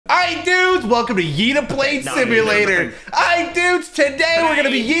Alright, dudes, welcome to Yeet a Plane Simulator. Alright, dudes, today we're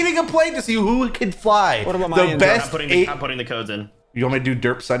gonna be yeeting a plane to see who can fly. What about my best? I'm putting the codes in. You want me to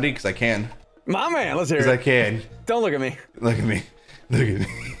do Derp Sunday? Because I can. My man, let's hear it. Because I can. Don't look at me. Look at me. Look at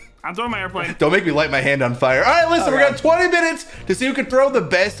me. I'm throwing my airplane. Don't make me light my hand on fire. All right, listen, we got 20 minutes to see who can throw the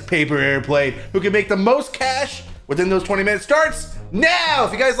best paper airplane, who can make the most cash within those 20 minutes. Starts now.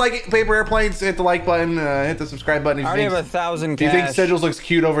 If you guys like paper airplanes, hit the like button, hit the subscribe button. I already have 1,000 cash. Do you think Sigils looks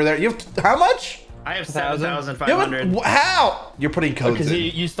cute over there? You have how much? I have 7,500. How? You're putting codes in.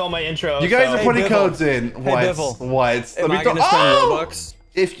 Because you stole my intro. You guys are putting Biffle. codes in. What? Biffle. What? Am I gonna spend Robux?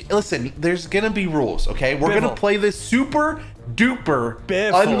 Listen, there's gonna be rules, okay? We're gonna play this super duper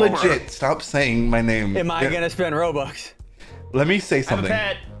Biffle. unlegit. Stop saying my name. Am I gonna spend Robux? Let me say something.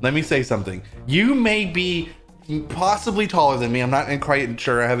 Let me say something. You may be possibly taller than me. I'm not quite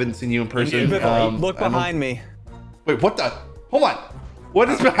sure. I haven't seen you in person. Look behind me. Wait, what the? Hold on. What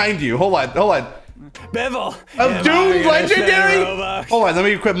is behind you? Hold on. Hold on. Biffle. A Dune Legendary? Hold on. Let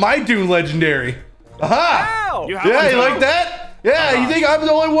me equip my Dune Legendary. Aha! Ow! Yeah, you like that? Yeah, you think I'm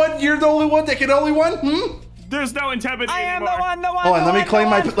the only one? You're the only one that can only one? There's no integrity I am anymore. the one. Hold on,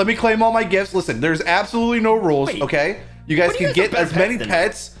 let me claim all my gifts. Listen, there's absolutely no rules, okay? You guys can get as many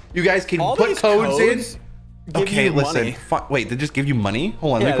pets. You guys can put codes in. Okay, listen. Wait, they just give you money?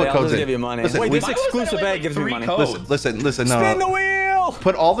 Hold on, let me put codes in. Give you money. Listen, wait, this exclusive bag gives me money. Listen, no. Spin the wheel.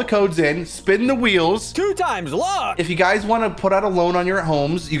 Put all the codes in, spin the wheels. 2 times luck. If you guys want to put out a loan on your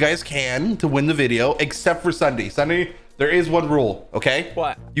homes, you guys can to win the video, except for Sunday. Sunday, there is one rule, okay?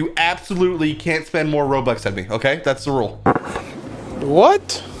 What? You absolutely can't spend more Robux than me, okay? That's the rule.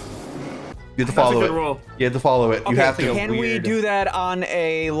 What? You have to follow it. Rule. You have to follow it. Okay, you have to. Can we do that on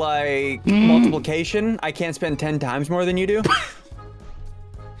a multiplication? I can't spend 10 times more than you do.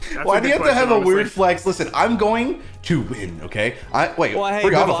 Why do you have to have a weird flex? Listen, I'm going to win, okay? Wait. Well, hey,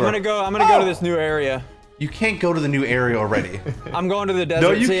 Biffle, I'm gonna go to this new area. You can't go to the new area already. I'm going to the desert.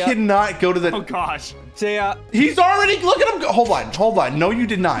 No, you cannot go to the. Oh gosh. See ya. He's already. Look at him. Hold on. No, you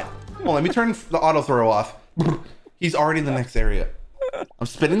did not. Hold on, let me turn the auto throw off. He's already in the next area. I'm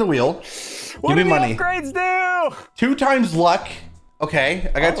spinning the wheel. What Give me money. Upgrades do? 2 times luck. Okay,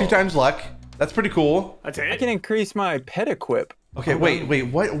 I got 2 times luck. That's pretty cool. That's it. I can increase my pet equip. Okay, wait.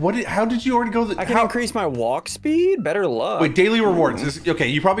 What? How did you already go? I can increase my walk speed. Better luck. Wait, daily rewards. Okay,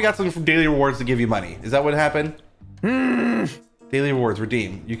 you probably got something from daily rewards to give you money. Is that what happened? Daily rewards,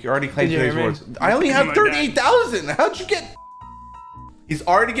 redeem. You already claimed daily rewards. I only have 38,000. How'd you get? He's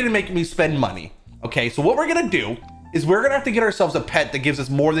already gonna make me spend money. Okay, so what we're gonna do is we're gonna have to get ourselves a pet that gives us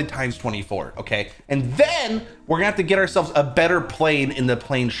more than times 24. Okay, and then we're gonna have to get ourselves a better plane in the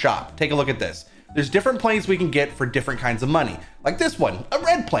plane shop. Take a look at this. There's different planes we can get for different kinds of money. Like this one, a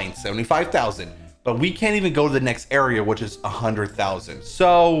red plane, 75,000. But we can't even go to the next area, which is 100,000.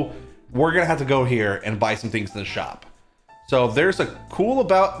 So we're gonna have to go here and buy some things in the shop. So there's a cool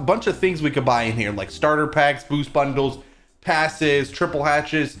bunch of things we could buy in here, like starter packs, boost bundles, passes, triple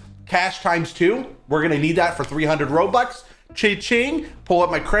hatches, cash times 2. We're gonna need that for 300 Robux. Cha-ching, pull up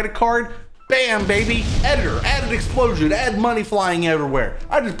my credit card. Bam, baby. Editor, add an explosion, add money flying everywhere.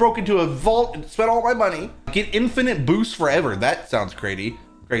 I just broke into a vault and spent all my money. Get infinite boost forever. That sounds crazy.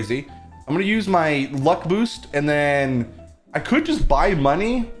 I'm gonna use my luck boost, and then I could just buy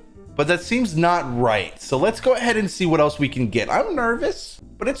money, but that seems not right. So let's go ahead and see what else we can get. I'm nervous,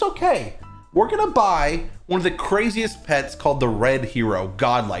 but it's okay. We're gonna buy one of the craziest pets called the Red Hero,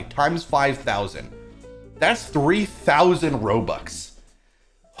 Godlike, times 5,000. That's 3,000 Robux.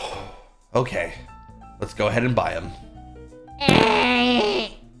 Okay, let's go ahead and buy him.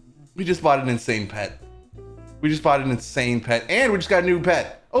 We just bought an insane pet. And we just got a new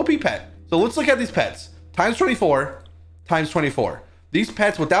pet, OP pet. So let's look at these pets. Times 24, times 24. These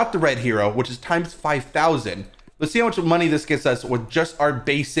pets without the Red Hero, which is times 5,000. Let's see how much money this gets us with just our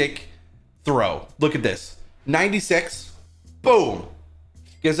basic throw. Look at this, 96, boom.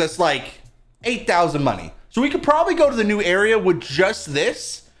 Gives us like 8,000 money. So we could probably go to the new area with just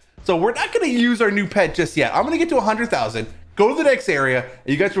this. So we're not gonna use our new pet just yet. I'm gonna get to 100,000, go to the next area,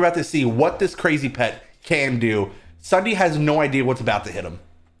 and you guys are about to see what this crazy pet can do. Sunday has no idea what's about to hit him.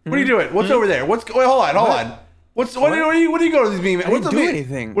 What are you doing? What's over there? Wait, hold on. What do you go to these meme? I didn't do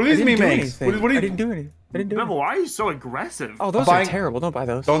anything. What are these meme makes? I didn't do anything. Biffle, why are you so aggressive? Oh, those are terrible. Don't buy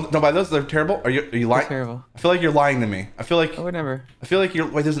those. Don't buy those. They're terrible. Are you lying? Terrible. I feel like you're lying to me. I feel like. I would never. I feel like you're.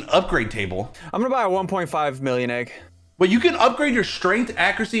 Wait, there's an upgrade table. I'm gonna buy a 1.5 million egg. Wait, you can upgrade your strength,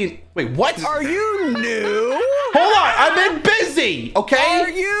 accuracy, and wait, what? Are you new? Hold on, I've been busy, okay? Are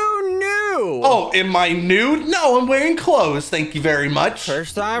you new? Oh, am I nude? No, I'm wearing clothes, thank you very much.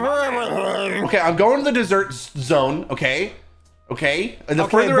 First time for everything. Okay, I'm going to the dessert zone, okay? Okay? And the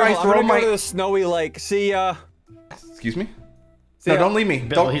further I throw my... go to the snowy lake. See ya. Excuse me? See No, ya. don't leave me.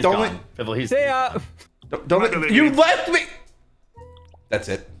 Biffle, he's Don't gone. Biffle, he's... See ya. You left me! That's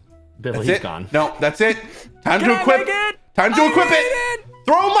it. Biffle, That's he's it. gone. No, that's it. Time Can to I equip. make it? Time to equip it.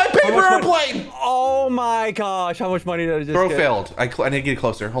 Throw my paper much money? airplane. Oh my gosh, how much money did I just Throw get? failed. I need to get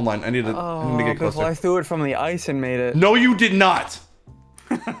closer. Hold on. I need to get Biffle, closer. I threw it from the ice and made it. No, you did not.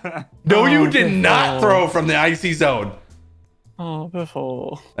 No, you did Biffle. not throw from the icy zone. Oh,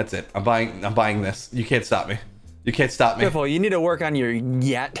 Biffle. That's it. I'm buying this. You can't stop me. You can't stop me. Biffle, you need to work on your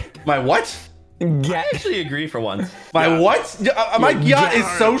yet. My what? I Yet. actually agree for once. My what? My yacht is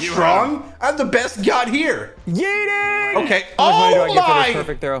so you strong. I have the best yacht here. Yeeted! Okay. How much money do I Oh get for this my.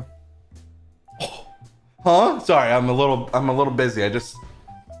 perfect throw? Huh? Sorry, I'm a little busy. I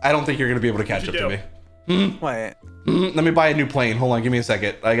don't think you're gonna be able to catch up to me. Wait. Let me buy a new plane. Hold on, give me a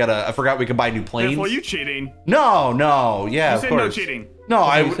second. I forgot we could buy new planes. Biffle, you cheating? No, yeah, You of said course. no cheating.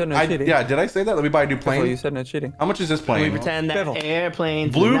 No, you said no cheating. yeah, did I say that? Let me buy a new Biffle, plane. you said no cheating. How much is this We plane? pretend that Biffle.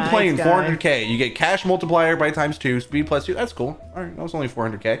 airplanes. Blue nice plane, guy. 400K. You get cash multiplier by ×2, speed +2. That's cool. All right, that was only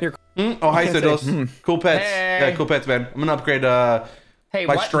 400K. You're- Oh, hi, can't say, Siddles. Cool pets. Hey. Yeah, cool pets, man. I'm gonna upgrade. Hey,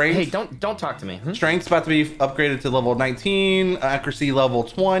 My what? strength? Hey, don't talk to me. Strength's about to be upgraded to level 19. Accuracy level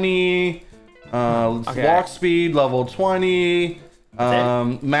 20. Walk speed level 20.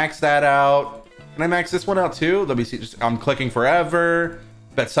 Max that out. Can I max this one out too? Let me see. I'm clicking forever.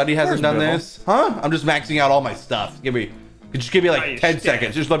 Bet Sunny hasn't done Biffle? this. Huh? I'm just maxing out all my stuff. Just give me like Nice. 10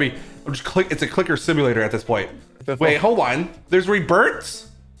 seconds. Just let me. I'm just click. It's a clicker simulator at this point. Biffle. Wait, hold on. There's rebirths.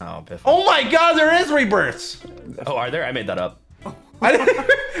 Oh, Biffle. Oh my God, there is rebirths. Oh, are there? I made that up. What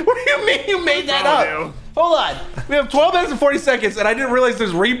do you mean you made that up? Dude. Hold on. We have 12 minutes and 40 seconds, and I didn't realize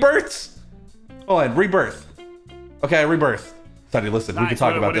there's rebirths. Hold on, rebirth. Okay, rebirth. Sonny, listen, we can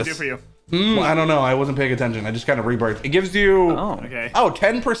talk about what this. What did it do for you? I don't know. I wasn't paying attention. I just kind of rebirth. It gives you Okay.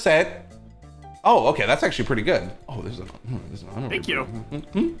 10%. Oh, okay, that's actually pretty good. Oh, there's a. Thank you.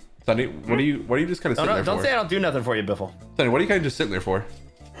 Sonny, what are you just kind of sitting there Don't for? say I don't do nothing for you, Biffle. Sonny, what are you kind of just sitting there for?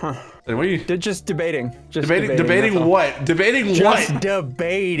 Sonny, what are you They're just debating. Just debating that's all. what? Debating Just what?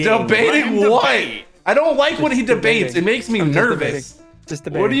 debating. Debating Let him what? debate. I don't like when he debates. debating. It makes me I'm just nervous. Just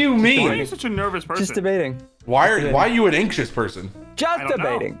debating. What do you Why are you mean? such a nervous person? Just debating. Why are you an anxious person? Just don't know.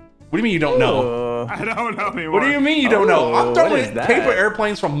 debating. What do you mean you don't know? I don't know anymore. What do you mean you don't know? I'm what throwing is that? paper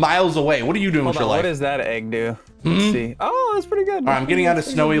airplanes from miles away. What are you doing Hold with on, your life? what does that egg do? Let's see. Oh, that's pretty good. All right, I'm getting out of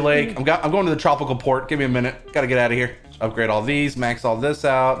Snowy Lake. I'm going to the tropical port. Give me a minute. Got to get out of here. Upgrade all these. Max all this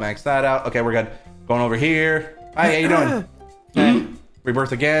out. Max that out. Okay, we're good. Going over here. Hi, how you doing?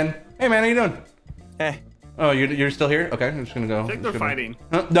 Rebirth again. Hey, man, how you doing? Hey. Oh, you're still here? Okay, I'm just gonna go. I think they're fighting.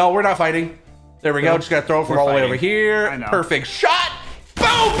 No, we're not fighting. There we go. Just gotta throw it from all the way fighting. over here. I know. Perfect shot.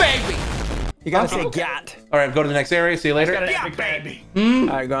 Boom, baby. You gotta say gat. All right, go to the next area. See you later. Got an Yeah, epic baby. All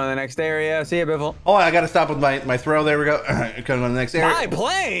right, go on to the next area. See ya, Biffle. Oh, I gotta stop with my throw. There we go. All right, go to the next area. My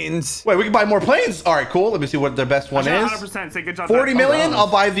planes. Wait, we can buy more planes. All right, cool. Let me see what the best one is. 100%. Say good job. 40 million. Oh, I'll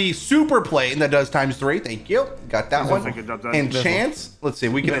buy the super plane that does ×3. Thank you. Got that one. like a dub dub. Enchant. Let's see.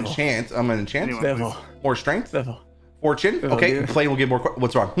 We can Biffle. enchant. I'm gonna enchant. Anyone. Biffle. More strength. Biffle. Fortune. Biffle, Okay. dude. Plane will get more.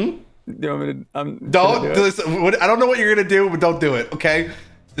 What's wrong? Do you want me to? Don't do do it? this. I don't know what you're gonna do, but don't do it. Okay.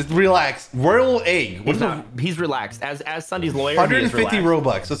 Just relax. Royal egg. What is it? He's relaxed. As Sunday's lawyer, 150 he is relaxed.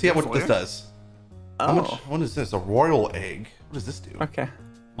 Robux. Let's see what this does. How much? Oh. What is this? A royal egg. What does this do? Okay.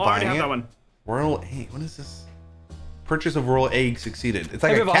 Oh, I already Buying have it? that one. Royal egg. What is this? Purchase of royal egg succeeded. It's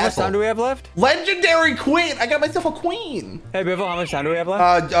like Hey, a Biffle, how much time castle. do we have left? Legendary queen. I got myself a queen. Hey, Biffle, how much time do we have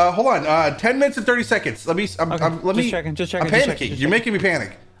left? Hold on. 10 minutes and 30 seconds. Let me. Let me. Just checking, just I'm checking, just panicking. checking, just You're making me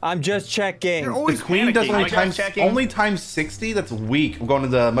panic. I'm just checking. You're The always queen does panicking. only Like, times checking. only times 60. That's weak. I'm going to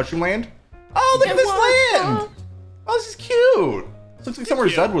the mushroom land. Oh, look at this land. Oh, this is cute. This looks like somewhere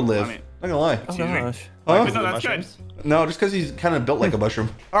cute. Zed would live. I mean- not gonna lie. Oh Excuse me. gosh. Huh? But no, that's good. Mushrooms? No, just because he's kind of built like a mushroom.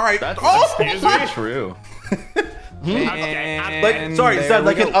 All right. That's oh, excuse me. True. And like sorry, there Zed, we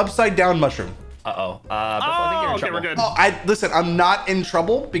like go. an upside down mushroom. Uh-oh. Biffle, I think you're in Oh, okay, trouble. we're good. Oh, listen. I'm not in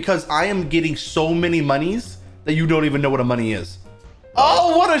trouble because I am getting so many monies that you don't even know what a money is.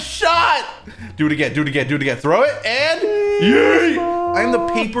 Oh, what a shot! Do it again. Do it again. Do it again. Throw it and yay! I am the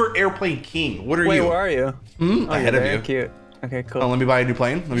paper airplane king. What are Wait, you? where are you? Ahead You're of very you. Cute. Okay, cool. Oh, let me buy a new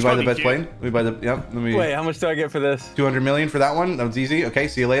plane. Let me buy the probably best cute. plane. Let me buy the Let me. Wait, how much do I get for this? 200 million for that one. That was easy. Okay,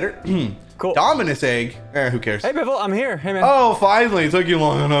 see you later. Cool. Dominus egg. Who cares? Hey, Biffle, I'm here. Hey, man. Oh, finally! It took you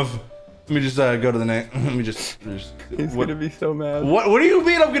long enough. Let me just go to the next. Let me just. He's what, gonna be so mad. what do you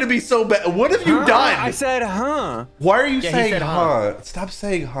mean I'm gonna be so bad? What have you Huh? done? I said, huh? Why are you Yeah, he saying said, huh? Stop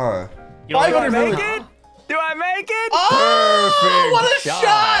saying huh. You don't like 500 Do I million. make it? Do I make it? Oh, Perfect what a shot.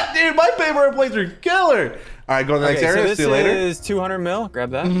 shot, dude! My paper airplanes are killer. All right, go to the next area. So See you later. this is 200 mil.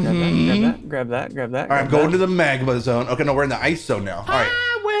 Grab that. Grab that. All right, I'm going to the magma zone. Okay, no, we're in the ice zone now. All right.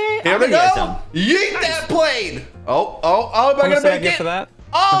 Here we the ice go. zone. Yeet that plane. Oh, am I gonna make it? For that?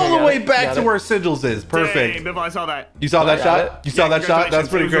 All the way back Got to it. where Sigils is. Perfect. Hey, Biffle, I saw that. You saw that got shot? it. You saw that shot? That's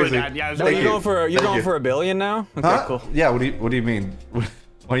pretty crazy. Yeah, No, you're going for $1 billion now. Okay, Huh? cool. Yeah. What do you mean? What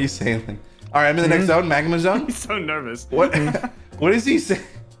are you saying? All right, I'm in the next zone, magma zone. He's so nervous. What? What is he saying?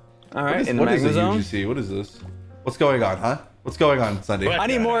 All right, in the What is magma the zone. UGC? What is this? What's going on, huh? What's going on, Sunday? What? I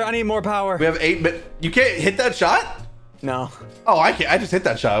need more power. We have 8 bit. You can't hit that shot? No. Oh, I can't. I just hit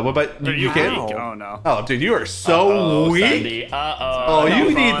that shot. What about you? You You're can't. weak. Oh no. Oh, dude, you are so weak. Sunday. Oh, you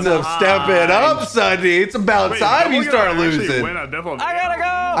need to step it up, Sunday. It's about time you start losing. Win a Biffle I gotta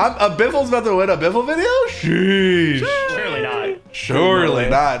go. A Biffle's about to win a Biffle video? Sheesh. Surely not. Surely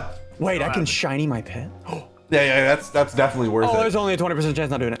not. Wait, I can shiny my pet. Yeah, that's definitely worth Oh, it. there's only a 20%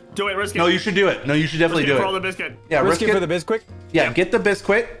 chance not doing it. Do it, risk it. No, you should do it. No, you should definitely do For all the it. biscuit. Yeah, Risk it for the biz quick. Yeah, get the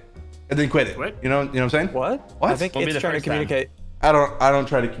biscuit and then quit it. Quit? You know what I'm saying? What? What? I think Won't be it's the trying to first time. communicate. I don't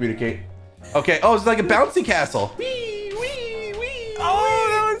try to communicate. Okay. Oh, it's like a bouncy castle. Wee, wee, wee. Oh,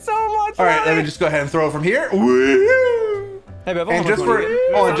 that was so much. All right, let me just go ahead and throw it from here. Woo! Hey, Bev, And just for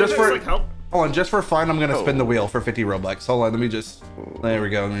Help. hold on, just for fun, I'm gonna spin the wheel for 50 Robux. Hold on, let me just. There we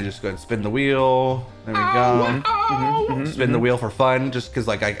go. Let me just go ahead and spin the wheel. There we go. Spin the wheel for fun, just because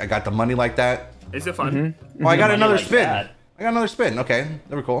like I got the money like that. Is it fun? Oh, I got Money another like spin. that. I got another spin. Okay,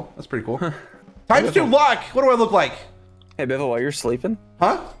 that was cool. That's pretty cool. Times 2 luck. What do I look like? Hey, Biffle, while you're sleeping.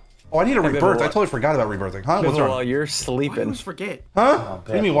 Huh? Oh, I need a Biffle, rebirth. I what? totally forgot about rebirthing. Huh? What's Biffle, while wrong? you're I sleeping. always forget. Huh? What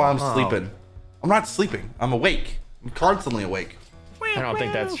do you mean while I'm Biffle. sleeping? I'm not sleeping. I'm awake. I'm constantly awake. I don't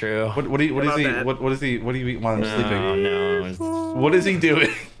think that's true. What is he? about What is he? What do you eat while I'm sleeping? No. What is he doing?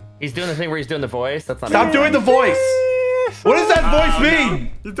 He's doing the thing where he's doing the voice. That's not. Stop doing the voice. What does that voice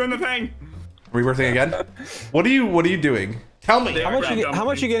mean? He's doing the thing. Rebirthing again? What are you doing? Tell me. How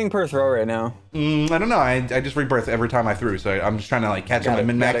much you getting per throw right now? I don't know. I just rebirth every time I threw, so I'm just trying to like catch up my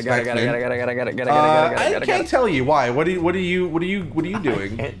min max. Got it. I can't tell you why. What are you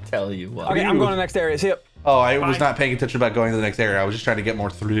doing? Can't tell you what. Okay, I'm going to the next area. See ya. Oh, I was not paying attention about going to the next area. I was just trying to get more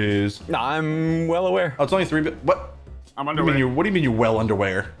threes. No, I'm well aware. Oh, it's only 3 bit. What? I'm What do you mean underwear. what do you mean you're well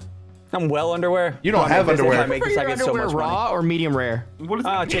underwear? I'm well underwear. You don't have underwear. I make this, I get so much money. raw or medium rare? What is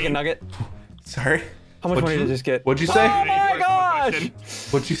that? Chicken nugget. Sorry. How much money did I just get? What'd you say? Oh my gosh!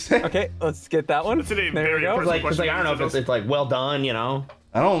 What'd you say? Okay, let's get that one. That's a There we very go. personal Like I don't know if it's like well done, you know.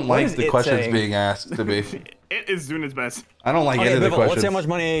 I don't like is the it questions saying? being asked to be. It is doing its best. I don't like Okay, any of the Biffle, questions. let's see how much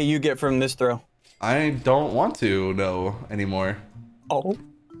money you get from this throw. I don't want to know anymore. Oh.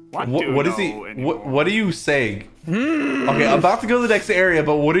 What is he? What are you saying? Okay, I'm about to go to the next area,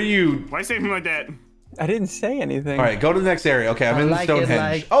 but what are you? Why say something like that? I didn't say anything. All right, go to the next area. Okay, I'm in like it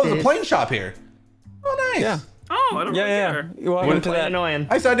Stonehenge. like Oh, there's a this. plane shop here. Oh, nice. Yeah. Oh, I don't really Yeah. care. You're welcome to Quite that. annoying.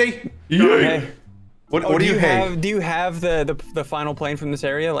 Hi, Sunday. Hey. What Oh, do you have? have? Do you have the final plane from this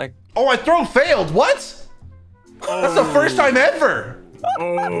area? Like. Oh, I throw failed. What? That's the first time ever.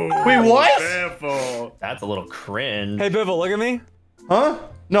 Oh. Wait, what? Careful. That's a little cringe. Hey, Biffle, look at me. Huh?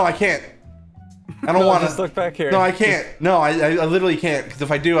 No, I can't. I don't want Just to. look back here. No, I can't. No, I literally can't. Because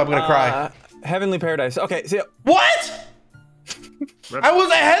if I do, I'm gonna cry. Heavenly Paradise. Okay, see ya. What? I was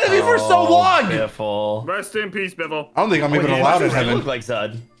ahead of you for so long. Biffle. Rest in peace, Biffle. I don't think I'm even allowed in Look heaven. like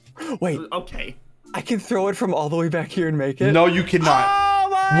Zud. Wait, Okay. I can throw it from all the way back here and make it? No, you cannot. Oh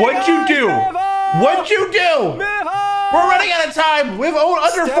my What'd you gosh, do? Biffle! What'd you do? Biffle! We're running out of time. We have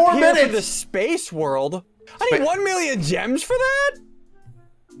under Step 4 here for the minutes. space world. I need Spa- 1 million gems for that?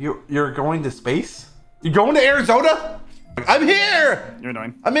 You're going to space? You're going to Arizona? I'm here. You're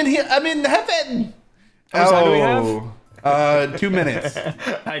annoying. I'm in here. I'm in heaven. How much time do we have? 2 minutes.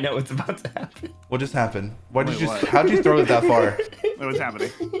 I know what's about to happen. What just happened? Why'd you Wait, just? what? How'd you throw it that far? What's happening?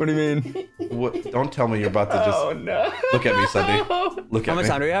 What do you mean? What? Don't tell me you're about to just Oh no. look at me, Sunday. Look How at much me.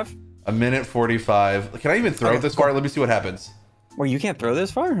 time do we have? 1:45. Can I even throw it this far? Let me see what happens. Well, you can't throw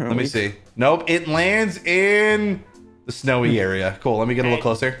this far? Let me see. Nope, it lands in the snowy area. Cool. Let me get a little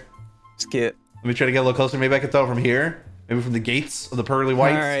closer. Skip. Let me try to get a little closer. Maybe I can throw it from here. Maybe from the gates of the pearly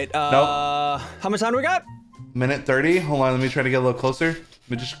whites. All right. Nope. How much time do we got? 1:30. Hold on. Let me try to get a little closer.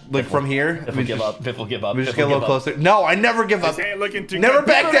 Let me just look from here. Let me Biffle give just, up. Biffle give up. let me just Biffle get a little give up. closer. No, I never give up. This ain't looking too Never good.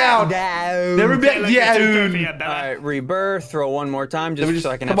 back down. Never back Ain't looking too good for down. you, All baby. right, rebirth. Throw one more time just so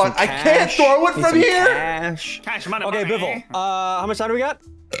I can come have on, some I cash. can't throw it Need from some here. Cash. Cash money. Okay, Biffle. How much time do we got?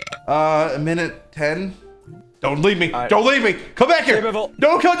 1:10. Don't leave me. right. Don't leave me. Come back here. Hey, Biffle.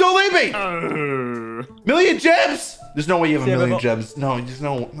 Don't leave me. Million gems. There's no way you have a See ya, million Biffle. gems. No, just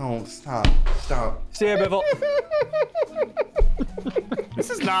no. Stop. See ya, Biffle. This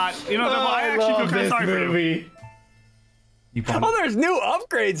is not. You know, I actually feel kind of sorry for you. You bought Oh, there's new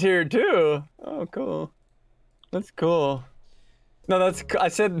upgrades here too. Oh, cool. That's cool. No, that's. I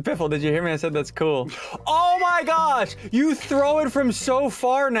said, Biffle, did you hear me? I said that's cool. Oh my gosh! You throw it from so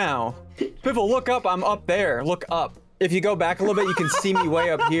far now. Biffle, look up. I'm up there. Look up. If you go back a little bit, you can see me way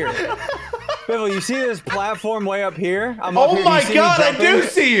up here. Biffle, you see this platform way up here? I'm up Oh here. my God! I do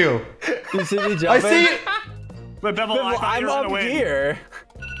see you. You see me jumping? I see it. But Biffle, I thought I'm you were up gonna win. here.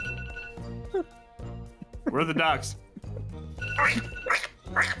 Where are the ducks?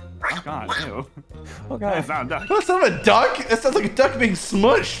 Oh God, ew. Okay. That's not a duck. That's not a duck. That sounds like a duck being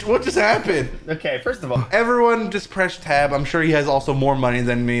smushed. What just happened? Okay, first of all, Everyone just press tab. I'm sure he has also more money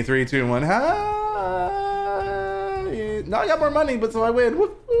than me. 3, 2, 1. No, I got more money, but so I win.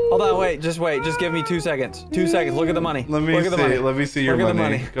 Woo-hoo. Hold on, wait. Just give me 2 seconds. 2 seconds. Look at the money. Let me Look see. at the money. Let me see your Look at the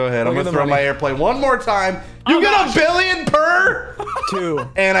money. money. Go ahead. I'm Look gonna at the throw money. my airplane one more time. You get gosh. $1 billion per. 2.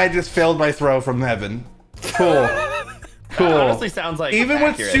 And I just failed my throw from heaven. Cool. Cool. honestly sounds like Even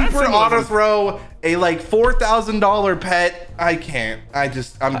with accurate. super symbolism. auto throw, a like $4,000 pet, I can't. I'm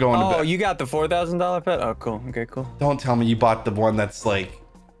going to Oh, bed. you got the $4,000 pet? Oh, cool. Okay, cool. Don't tell me you bought the one that's like,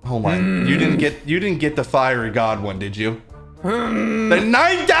 hold on. You didn't get the fiery god one, did you? The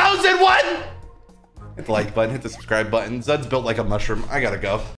 9,000 one? Hit the like button, hit the subscribe button. Zud's built like a mushroom. I gotta go.